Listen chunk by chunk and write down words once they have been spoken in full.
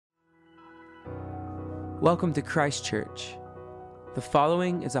Welcome to Christ Church. The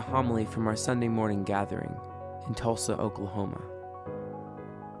following is a homily from our Sunday morning gathering in Tulsa, Oklahoma.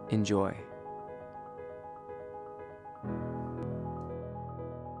 Enjoy.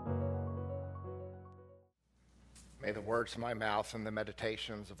 May the words of my mouth and the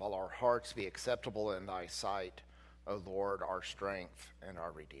meditations of all our hearts be acceptable in thy sight, O Lord, our strength and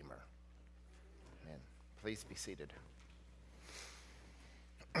our Redeemer. Amen. Please be seated.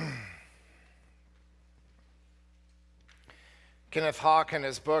 Kenneth Hawk, in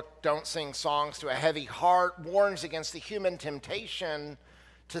his book, Don't Sing Songs to a Heavy Heart, warns against the human temptation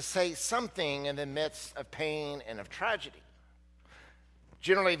to say something in the midst of pain and of tragedy.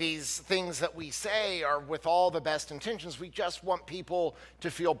 Generally, these things that we say are with all the best intentions. We just want people to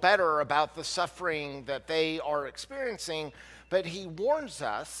feel better about the suffering that they are experiencing. But he warns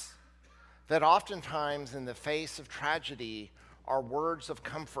us that oftentimes in the face of tragedy, our words of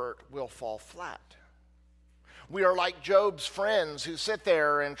comfort will fall flat. We are like Job's friends who sit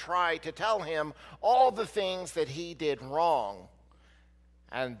there and try to tell him all the things that he did wrong,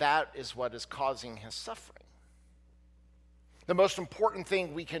 and that is what is causing his suffering. The most important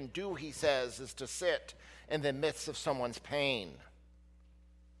thing we can do, he says, is to sit in the midst of someone's pain.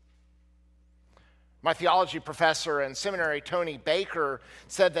 My theology professor in seminary, Tony Baker,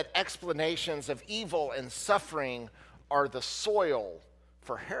 said that explanations of evil and suffering are the soil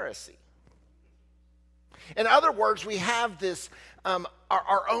for heresy. In other words, we have this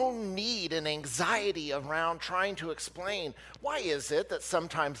our own need and anxiety around trying to explain why is it that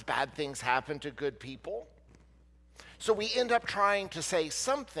sometimes bad things happen to good people. So we end up trying to say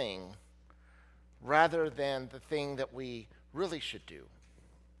something rather than the thing that we really should do.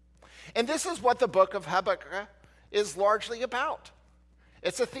 And this is what the book of Habakkuk is largely about.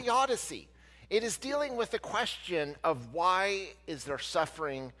 It's a theodicy. It is dealing with the question of why is there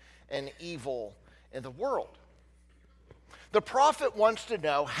suffering and evil in the world. The prophet wants to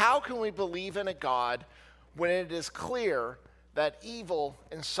know, how can we believe in a God when it is clear that evil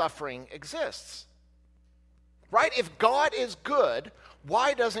and suffering exists? Right? If God is good,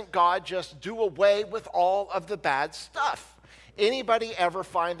 why doesn't God just do away with all of the bad stuff? Anybody ever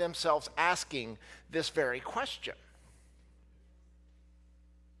find themselves asking this very question?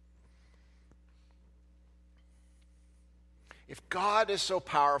 If God is so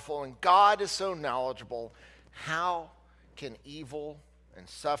powerful and God is so knowledgeable, how can evil and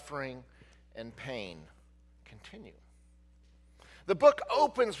suffering and pain continue? The book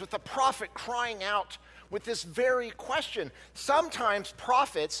opens with the prophet crying out with this very question. Sometimes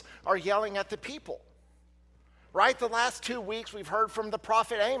prophets are yelling at the people. Right? The last 2 weeks we've heard from the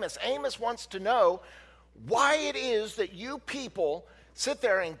prophet Amos. Amos wants to know why it is that you people sit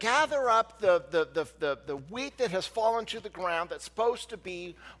there and gather up the wheat that has fallen to the ground that's supposed to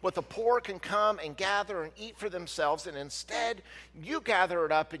be what the poor can come and gather and eat for themselves, and instead you gather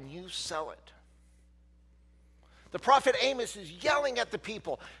it up and you sell it. The prophet Amos is yelling at the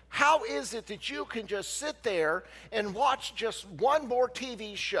people, how is it that you can just sit there and watch just one more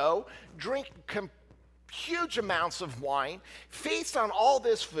TV show, drink huge amounts of wine, feast on all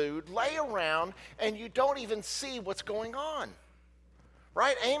this food, lay around, and you don't even see what's going on?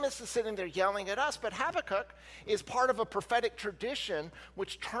 Right? Amos is sitting there yelling at us, but Habakkuk is part of a prophetic tradition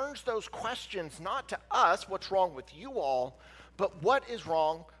which turns those questions not to us, what's wrong with you all, but what is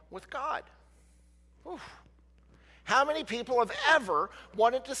wrong with God? Oof. How many people have ever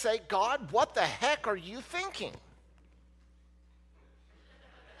wanted to say, God, what the heck are you thinking?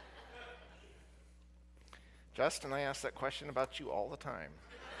 Justin, I ask that question about you all the time.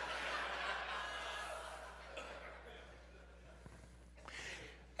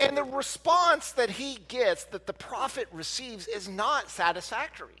 And the response that he gets, that the prophet receives, is not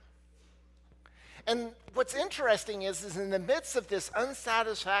satisfactory. And what's interesting is in the midst of this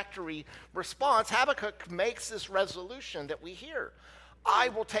unsatisfactory response, Habakkuk makes this resolution that we hear. I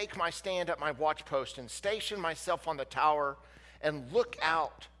will take my stand at my watchpost and station myself on the tower and look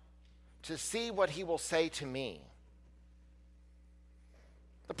out to see what he will say to me.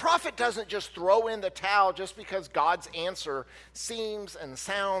 The prophet doesn't just throw in the towel just because God's answer seems and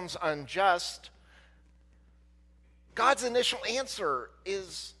sounds unjust. God's initial answer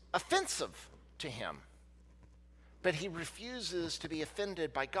is offensive to him, but he refuses to be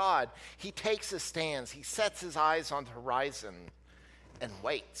offended by God. He takes his stance, he sets his eyes on the horizon and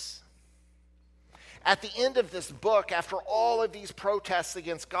waits. At the end of this book, after all of these protests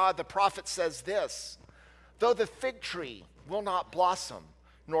against God, the prophet says this, though the fig tree will not blossom,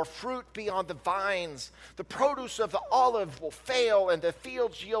 nor fruit be on the vines. The produce of the olive will fail, and the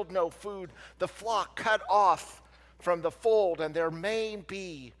fields yield no food. The flock cut off from the fold, and there may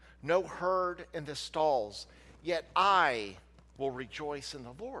be no herd in the stalls, yet I will rejoice in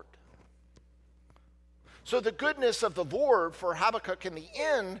the Lord. So the goodness of the Lord for Habakkuk in the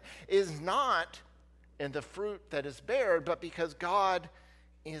end is not in the fruit that is bared, but because God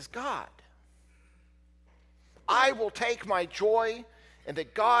is God. I will take my joy in the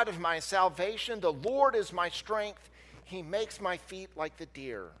God of my salvation. The Lord is my strength. He makes my feet like the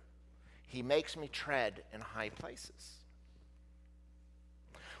deer. He makes me tread in high places.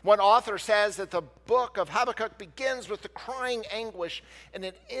 One author says that the book of Habakkuk begins with the crying anguish and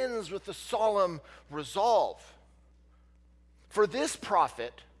it ends with the solemn resolve. For this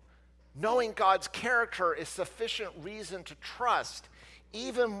prophet, knowing God's character is sufficient reason to trust,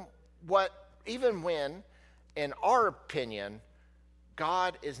 even when, in our opinion,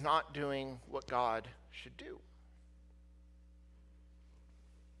 God is not doing what God should do.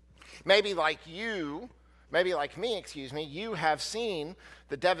 Maybe like me, you have seen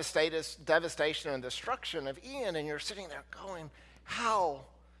the devastation and destruction of Ian, and you're sitting there going, how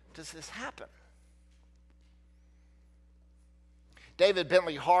does this happen? David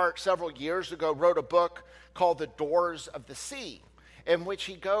Bentley Hart, several years ago, wrote a book called The Doors of the Sea, in which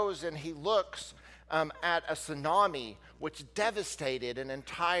he goes and he looks at a tsunami which devastated an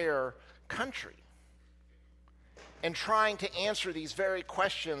entire country, and trying to answer these very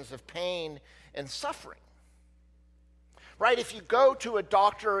questions of pain and suffering. Right? If you go to a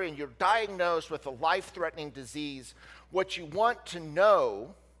doctor and you're diagnosed with a life-threatening disease, what you want to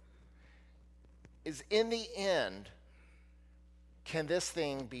know is, in the end, can this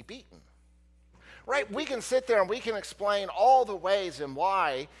thing be beaten? Right? We can sit there and we can explain all the ways in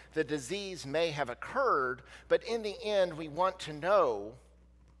why the disease may have occurred, but in the end, we want to know,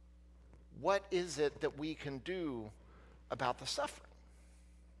 what is it that we can do about the suffering?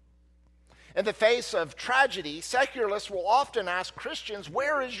 In the face of tragedy, secularists will often ask Christians,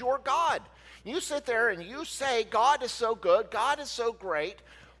 where is your God? You sit there and you say, God is so good, God is so great.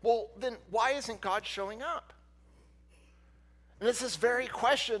 Well, then why isn't God showing up? And it's this very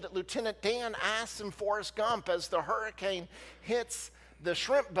question that Lieutenant Dan asks in Forrest Gump as the hurricane hits the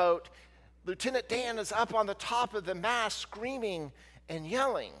shrimp boat. Lieutenant Dan is up on the top of the mast screaming and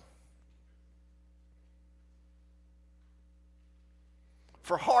yelling.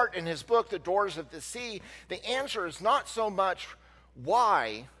 For Hart, in his book, The Doors of the Sea, the answer is not so much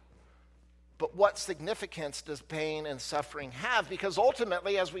why, but what significance does pain and suffering have? Because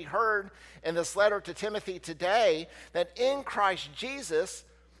ultimately, as we heard in this letter to Timothy today, that in Christ Jesus,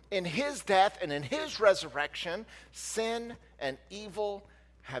 in his death and in his resurrection, sin and evil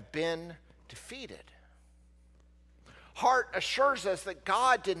have been defeated. Hart assures us that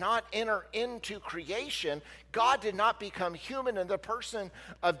God did not enter into creation. God did not become human in the person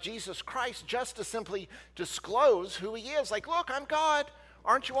of Jesus Christ just to simply disclose who he is. Like, look, I'm God.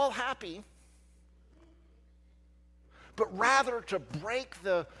 Aren't you all happy? But rather to break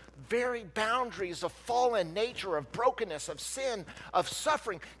the very boundaries of fallen nature, of brokenness, of sin, of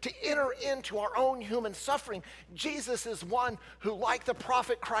suffering, to enter into our own human suffering. Jesus is one who, like the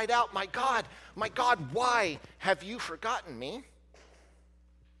prophet, cried out, my God, why have you forgotten me?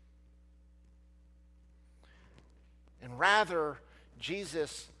 And rather,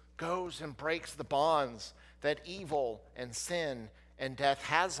 Jesus goes and breaks the bonds that evil and sin and death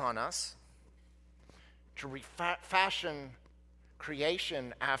has on us, to refashion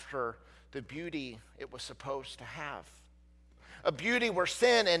creation after the beauty it was supposed to have. A beauty where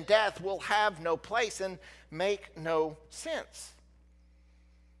sin and death will have no place and make no sense.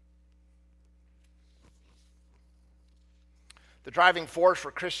 The driving force for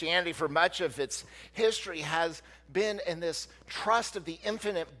Christianity for much of its history has been in this trust of the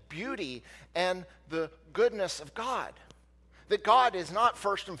infinite beauty and the goodness of God. That God is not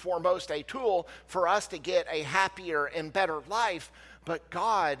first and foremost a tool for us to get a happier and better life, but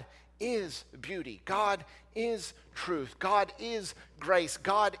God is beauty. God is truth. God is grace.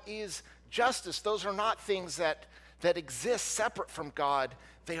 God is justice. Those are not things that exist separate from God.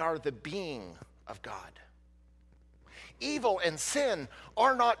 They are the being of God. Evil and sin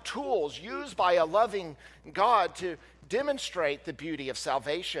are not tools used by a loving God to demonstrate the beauty of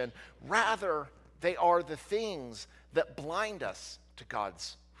salvation. Rather, they are the things that blind us to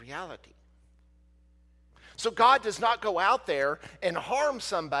God's reality. So God does not go out there and harm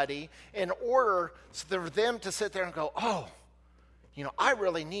somebody in order for them to sit there and go, oh, I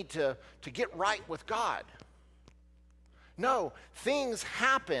really need to get right with God. No, things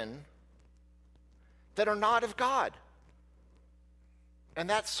happen that are not of God. And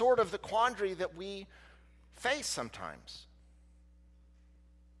that's sort of the quandary that we face sometimes.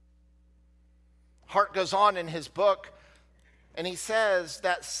 Hart goes on in his book And he says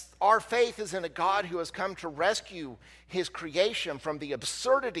that our faith is in a God who has come to rescue his creation from the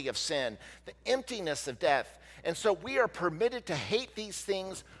absurdity of sin, the emptiness of death. And so we are permitted to hate these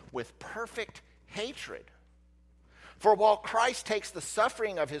things with perfect hatred. For while Christ takes the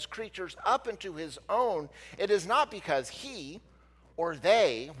suffering of his creatures up into his own, it is not because he or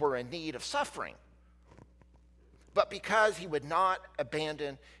they were in need of suffering, but because he would not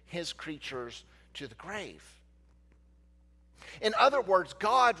abandon his creatures to the grave. In other words,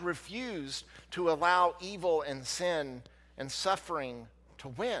 God refused to allow evil and sin and suffering to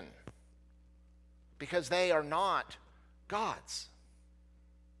win because they are not God's.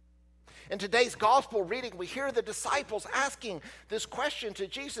 In today's gospel reading, we hear the disciples asking this question to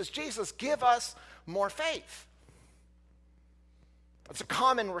Jesus, Jesus, give us more faith. It's a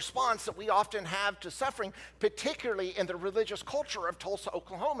common response that we often have to suffering, particularly in the religious culture of Tulsa,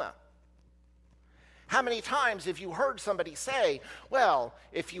 Oklahoma. How many times have you heard somebody say, well,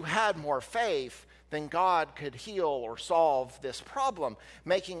 if you had more faith, then God could heal or solve this problem,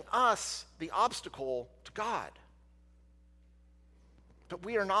 making us the obstacle to God? But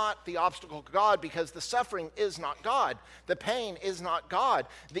we are not the obstacle to God because the suffering is not God. The pain is not God.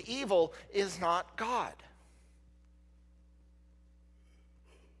 The evil is not God.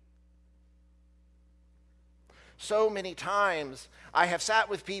 So many times I have sat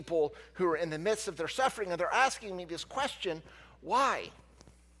with people who are in the midst of their suffering and they're asking me this question, why?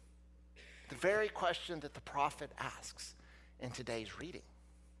 The very question that the prophet asks in today's reading.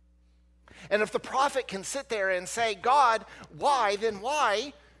 And if the prophet can sit there and say, God, why, then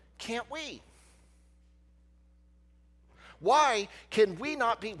why can't we? Why can we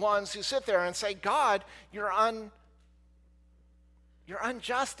not be ones who sit there and say, God, you're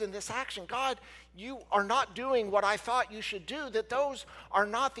unjust in this action. God, you are not doing what I thought you should do. That those are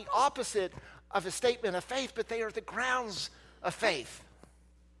not the opposite of a statement of faith, but they are the grounds of faith.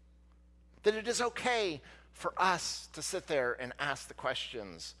 That it is okay for us to sit there and ask the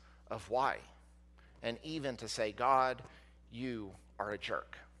questions of why. And even to say, God, you are a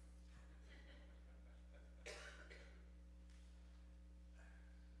jerk.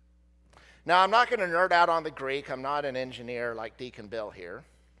 Now, I'm not going to nerd out on the Greek. I'm not an engineer like Deacon Bill here.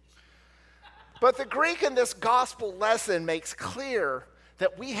 But the Greek in this gospel lesson makes clear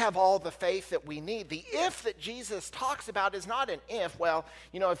that we have all the faith that we need. The if that Jesus talks about is not an if. Well,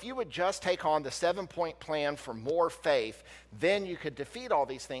 if you would just take on the 7-point plan for more faith, then you could defeat all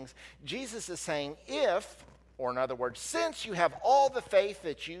these things. Jesus is saying if, or in other words, since you have all the faith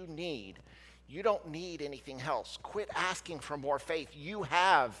that you need, you don't need anything else. Quit asking for more faith. You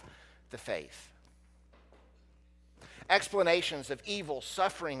have the faith. Explanations of evil,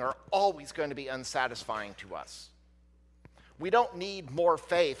 suffering are always going to be unsatisfying to us. We don't need more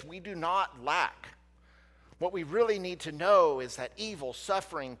faith. We do not lack. What we really need to know is that evil,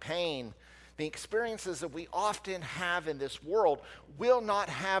 suffering, pain, the experiences that we often have in this world will not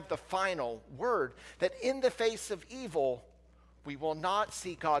have the final word. That in the face of evil, we will not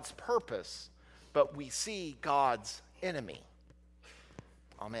see God's purpose, but we see God's enemy.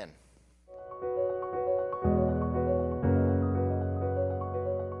 Amen.